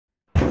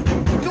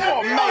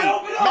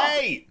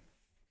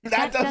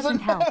That doesn't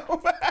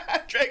help.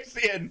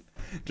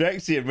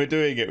 Drexian, we're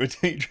doing it. We're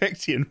doing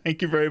Drexian.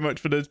 Thank you very much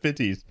for those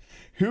pities.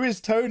 Who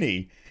is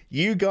Tony?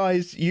 You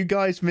guys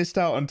missed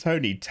out on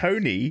Tony.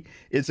 Tony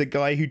is a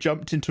guy who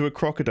jumped into a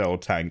crocodile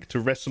tank to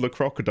wrestle a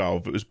crocodile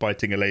that was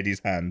biting a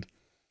lady's hand.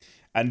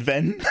 And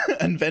then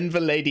the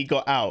lady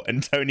got out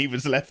and Tony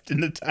was left in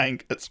the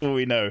tank. That's all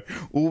we know.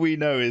 All we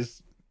know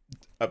is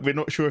we're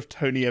not sure if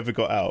Tony ever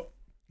got out.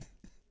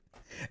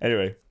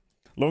 Anyway,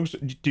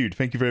 dude,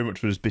 thank you very much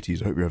for those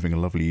bitties. I hope you're having a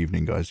lovely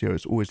evening, guys.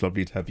 It's always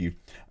lovely to have you.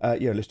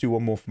 Let's do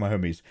one more for my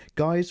homies.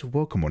 Guys,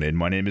 welcome on in.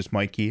 My name is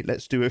Mikey.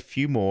 Let's do a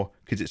few more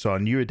because it's our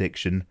new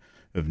edition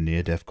of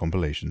Near Death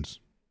Compilations.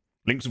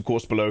 Links, of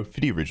course, below for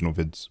the original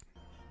vids.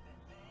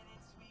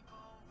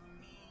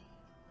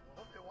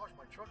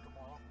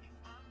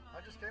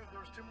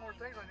 There's two more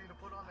things I need to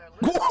put on that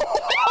list. Oh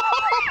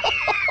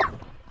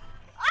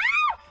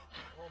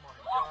my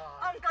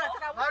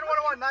God.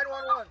 911,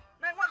 911.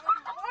 911.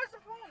 Where's the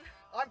phone?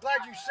 I'm glad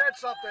you said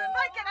something.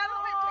 Mike, get out of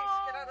the way, please.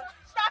 Get out of.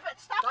 Stop it!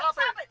 Stop it!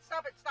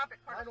 Stop it! Stop it!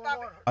 Carter,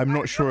 stop it! I'm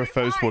not sure if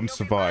those ones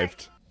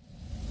survived.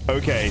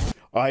 Okay,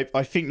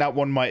 I think that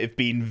one might have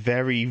been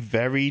very,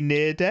 very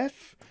near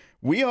death.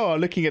 We are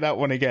looking at that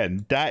one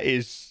again. That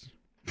is.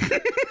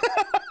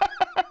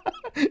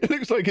 It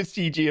looks like a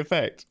CG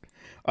effect.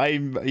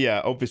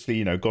 Obviously,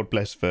 you know, God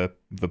bless the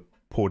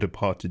poor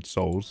departed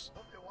souls. I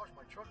hope they wash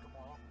my truck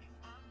tomorrow.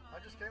 I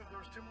just came.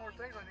 There's two more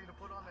things I need to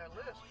put on that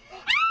list.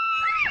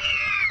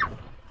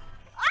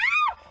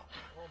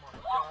 Oh my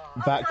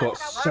God. That got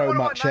so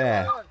much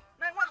air.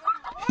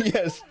 911.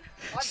 Yes,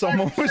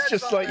 someone was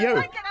just like,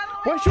 "Yo,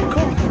 where's your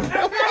car?"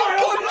 Oh my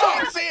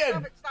God,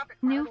 Traxian!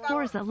 New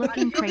Forza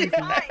looking crazy.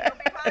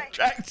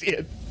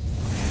 Traxian.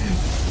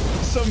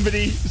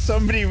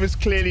 Somebody was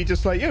clearly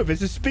just like, yo, there's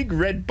this big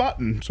red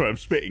button. Sorry, I'm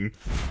spitting.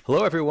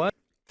 Hello, everyone.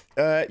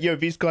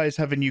 These guys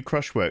have a new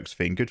Crushworks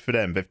thing. Good for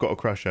them. They've got a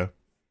crusher.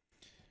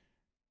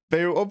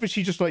 They're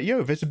obviously just like,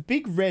 yo, there's a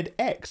big red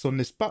X on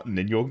this button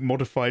in your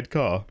modified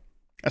car.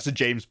 That's a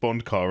James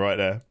Bond car right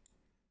there.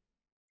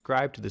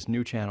 Subscribe to this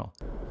new channel.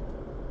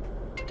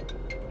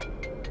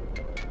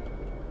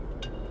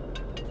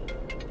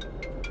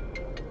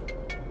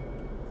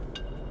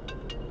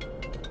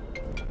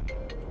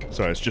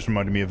 Sorry, it's just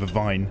reminded me of a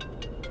Vine.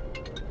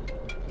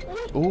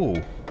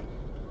 Ooh.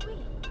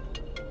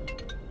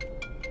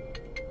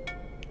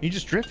 He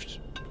just drift?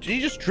 Did he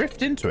just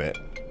drift into it?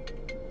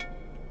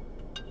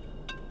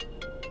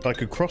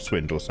 Like a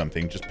crosswind or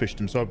something, just pushed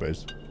him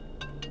sideways.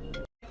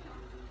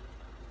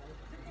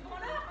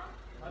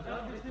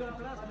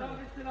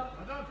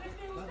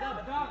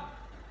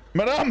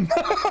 Madame!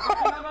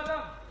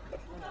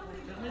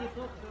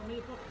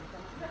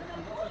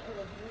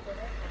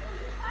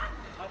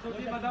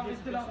 Madame,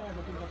 restez là.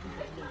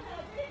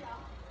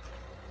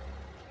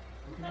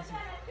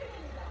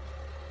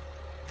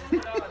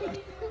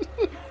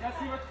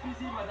 Cassez votre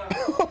fusil, madame.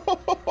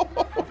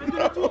 Faites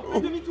demi-tour,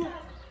 faites demi-tour.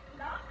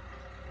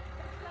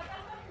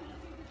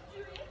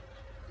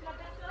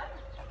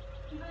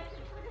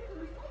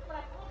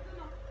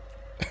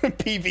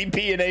 PvP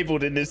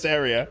enabled in this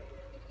area.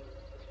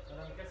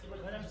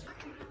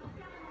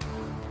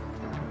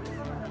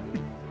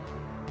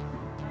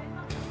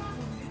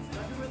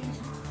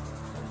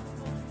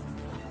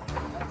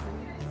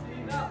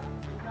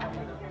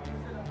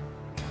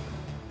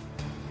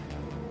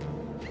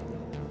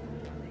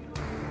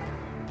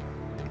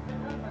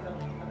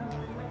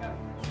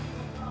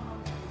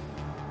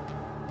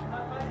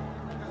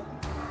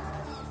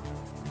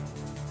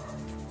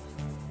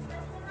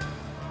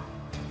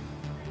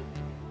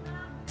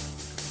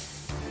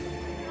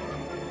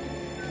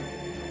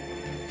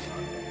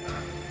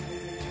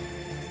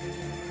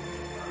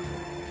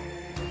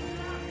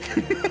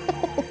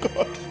 Oh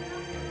God.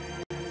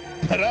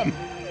 Madame.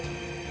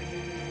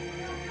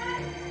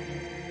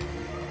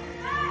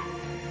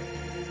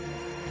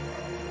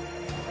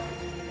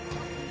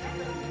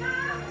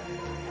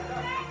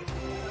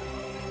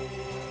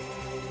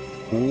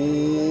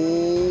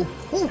 Ooh.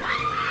 Ooh.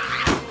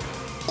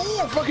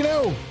 Oh, fucking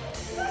hell.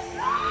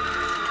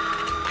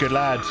 Good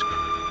lad.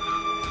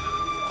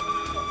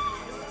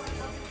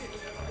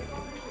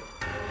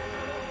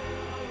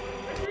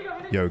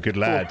 Yo, good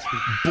lad.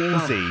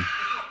 Ballsy.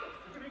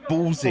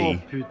 Ballsy.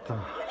 Oh,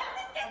 putain.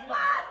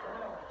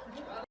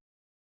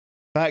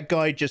 That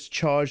guy just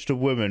charged a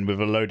woman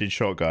with a loaded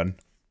shotgun.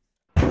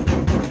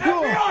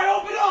 FBI,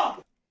 open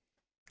up!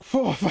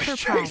 Oh,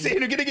 Tracy,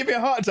 you're gonna give me a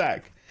heart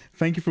attack.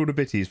 Thank you for all the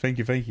bitties. Thank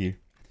you, thank you.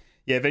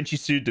 Yeah, then she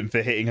sued them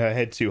for hitting her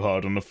head too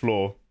hard on the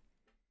floor.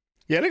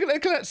 Yeah, look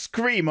at that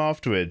scream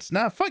afterwards.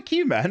 Nah, fuck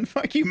you, man.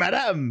 Fuck you,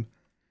 madame.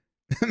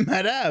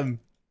 Madame.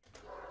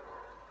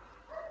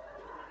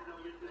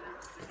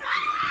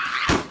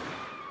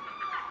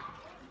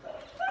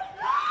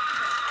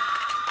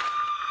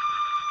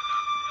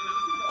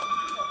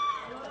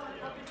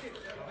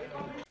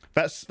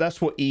 That's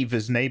what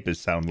Eva's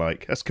neighbors sound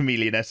like. That's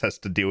Chameleon S has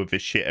to deal with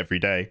this shit every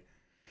day.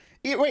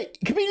 Yeah, wait,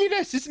 Chameleon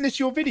S, isn't this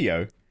your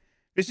video?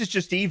 This is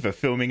just Eva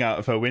filming out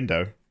of her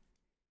window.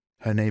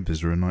 Her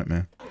neighbors are a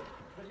nightmare.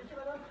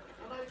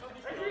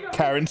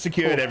 Karen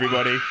secured,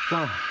 everybody.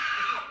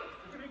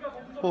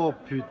 Oh,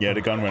 putain. Yeah,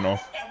 the gun went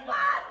off.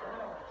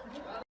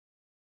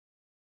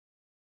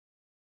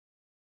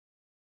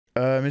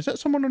 Is that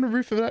someone on the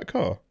roof of that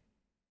car?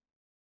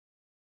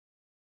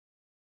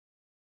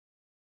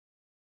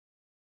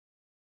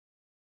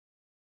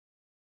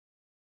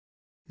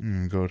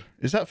 Oh, God.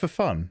 Is that for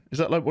fun? Is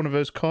that like one of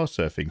those car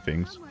surfing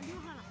things?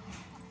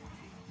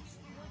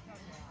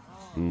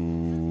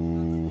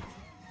 Ooh.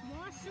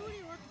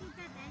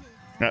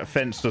 That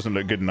fence doesn't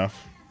look good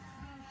enough.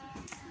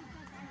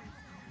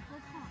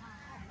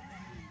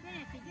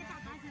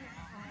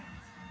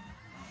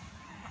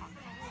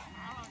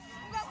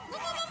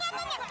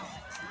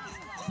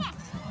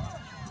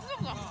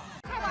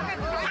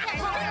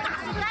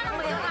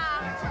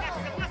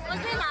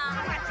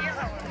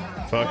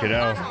 Fucking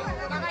hell.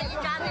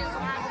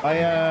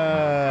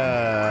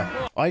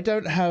 I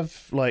don't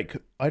have like,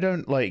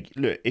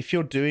 look, if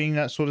you're doing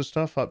that sort of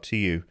stuff, up to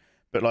you.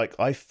 But like,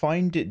 I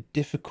find it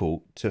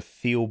difficult to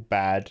feel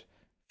bad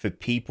for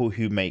people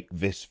who make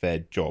this their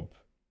job.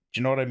 Do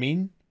you know what I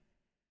mean?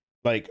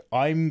 Like,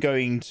 I'm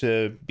going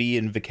to be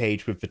in the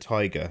cage with the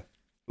tiger.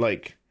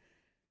 Like,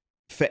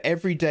 for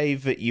every day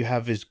that you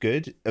have is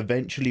good,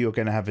 eventually you're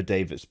going to have a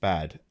day that's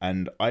bad.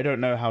 And I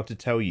don't know how to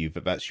tell you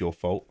that that's your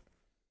fault.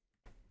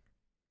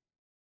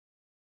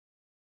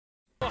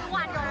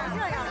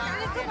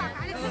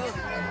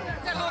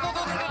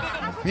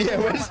 Yeah,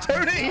 where's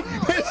Tony?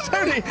 Where's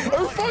Tony?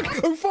 Oh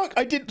fuck! Oh fuck!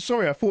 I didn't.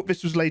 Sorry, I thought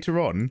this was later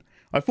on.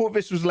 I thought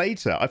this was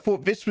later. I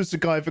thought this was the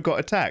guy that got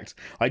attacked.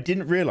 I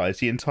didn't realize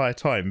the entire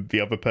time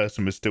the other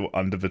person was still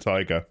under the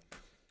tiger.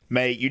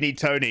 Mate, you need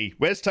Tony.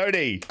 Where's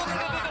Tony?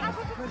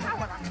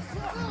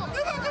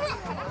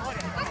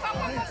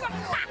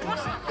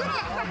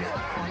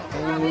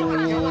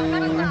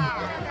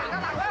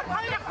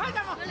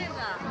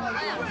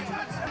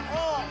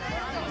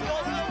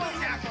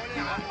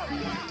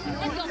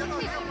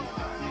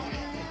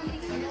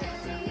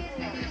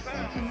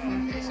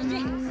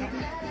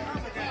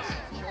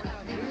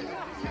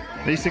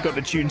 At least they got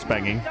the tunes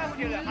banging.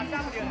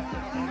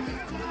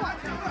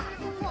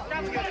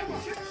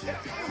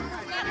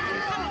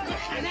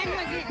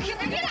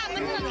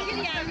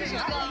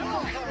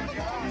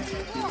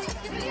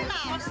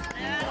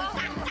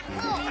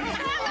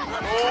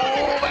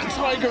 Oh, that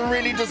tiger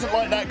really doesn't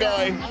like that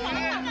guy.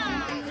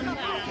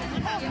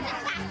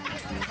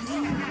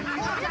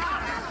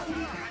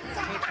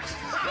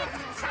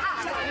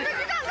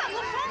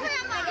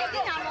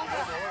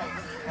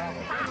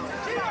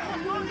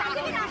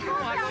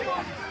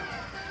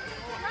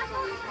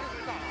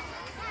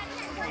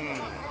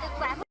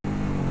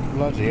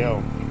 Bloody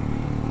hell.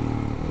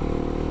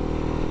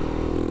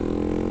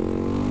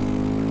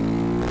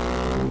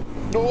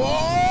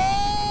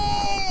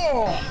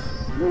 Oh!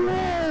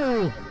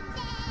 Whoa!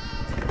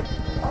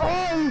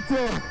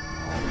 Alter!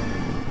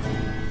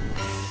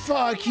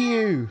 Fuck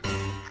you!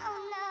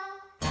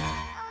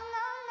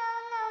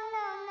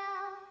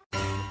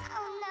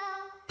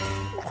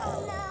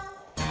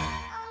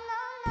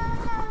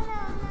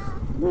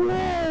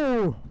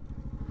 Whoa!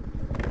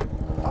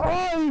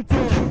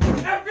 Alter!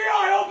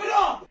 FBI, open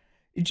up!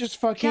 You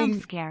just Jump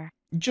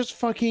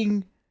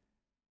fucking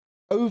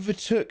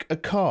overtook a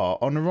car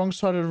on the wrong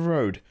side of the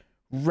road,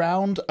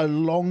 round a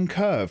long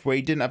curve where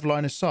he didn't have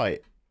line of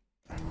sight.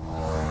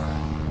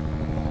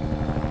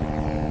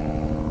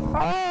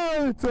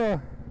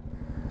 Alter!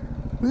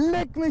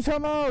 Leck mich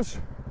am Arsch!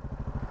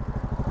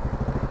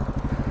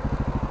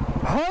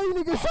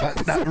 Heilige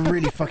Scheiße! That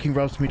really fucking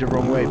rubs me the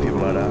wrong way, people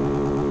like that.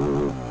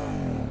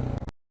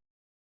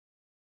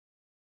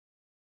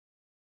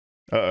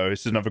 Uh-oh, this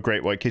is another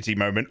Great White Kitty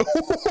moment.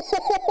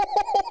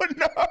 Oh,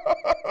 no!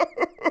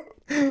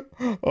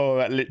 Oh,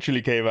 that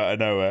literally came out of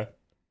nowhere.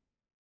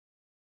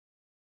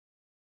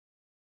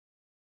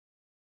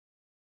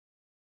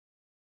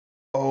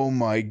 Oh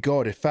my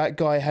god, if that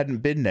guy hadn't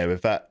been there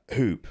with that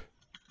hoop,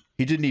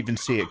 he didn't even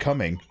see it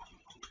coming.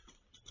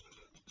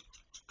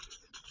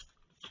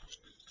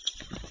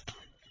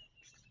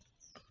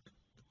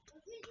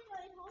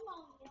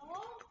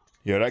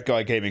 Yeah, that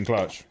guy came in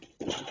clutch.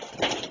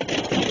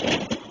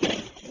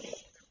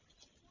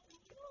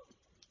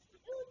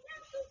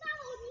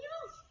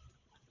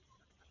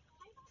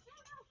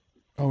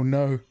 Oh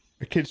no,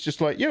 the kid's just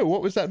like, yo,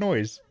 what was that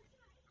noise?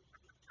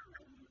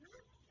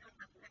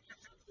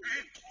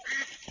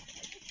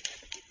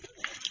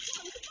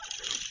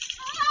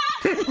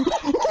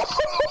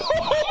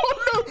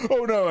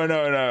 Oh no, oh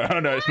no, no, oh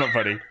no, it's not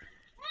funny.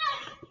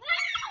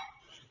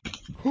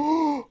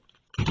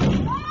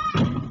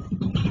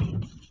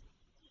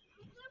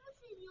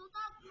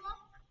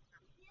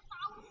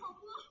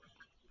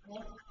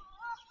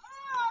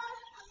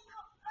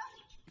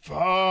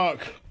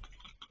 Fuck.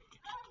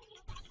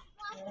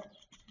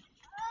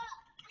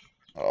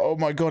 Oh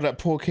my god, that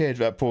poor kid,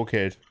 that poor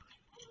kid.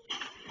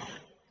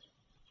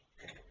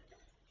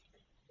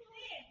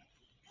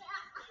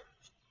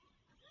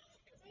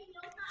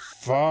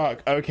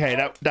 Fuck.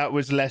 Okay, that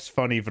was less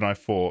funny than I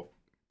thought.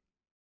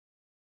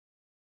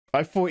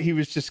 I thought he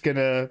was just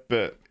gonna,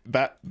 but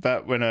that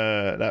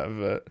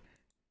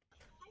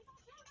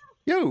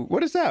Yo,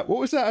 what is that? What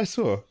was that I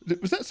saw?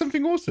 Was that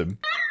something awesome?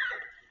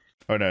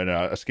 Oh, no,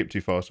 no, I skipped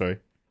too far, sorry.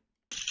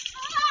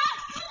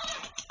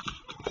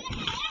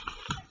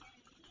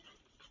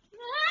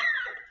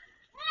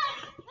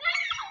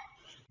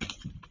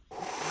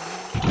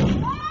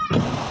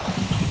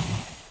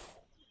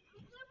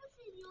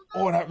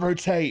 Oh, that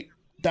rotate.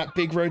 That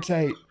big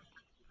rotate.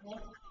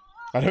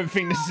 I don't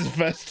think this is the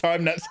first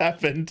time that's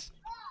happened.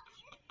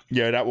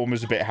 Yeah, that one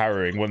was a bit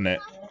harrowing, wasn't it?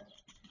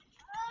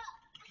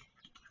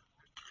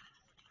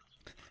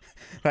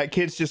 That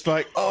kid's just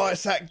like, oh,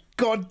 it's that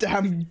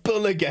goddamn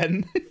bull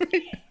again.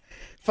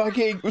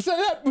 Fucking, was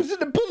it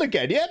the bull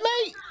again? Yeah,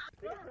 mate?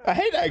 I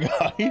hate that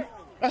guy.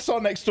 That's our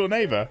next door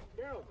neighbor.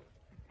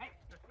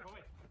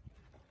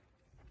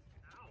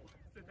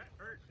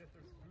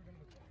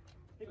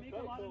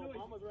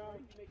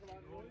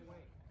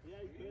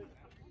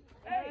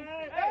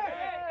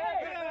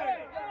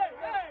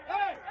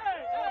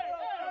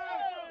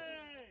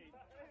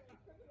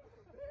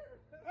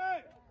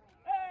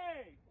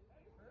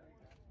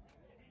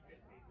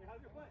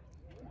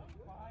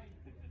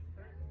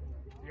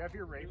 You have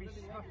your rabies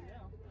stuff?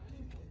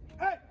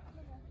 Hey!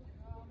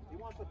 He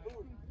wants the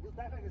food. Whose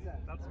backpack is that?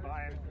 That's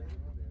mine.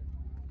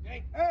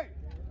 Hey! Hey!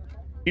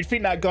 You'd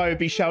think that guy would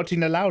be shouting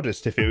the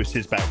loudest if it was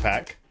his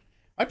backpack.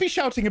 I'd be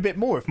shouting a bit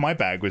more if my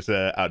bag was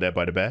out there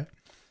by the bear.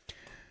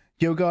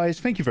 Yo, guys,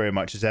 thank you very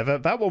much as ever.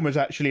 That one was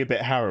actually a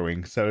bit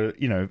harrowing. So,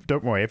 you know,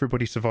 don't worry.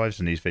 Everybody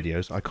survives in these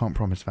videos. I can't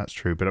promise that's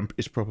true, but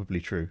it's probably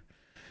true.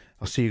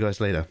 I'll see you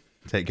guys later.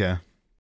 Take care.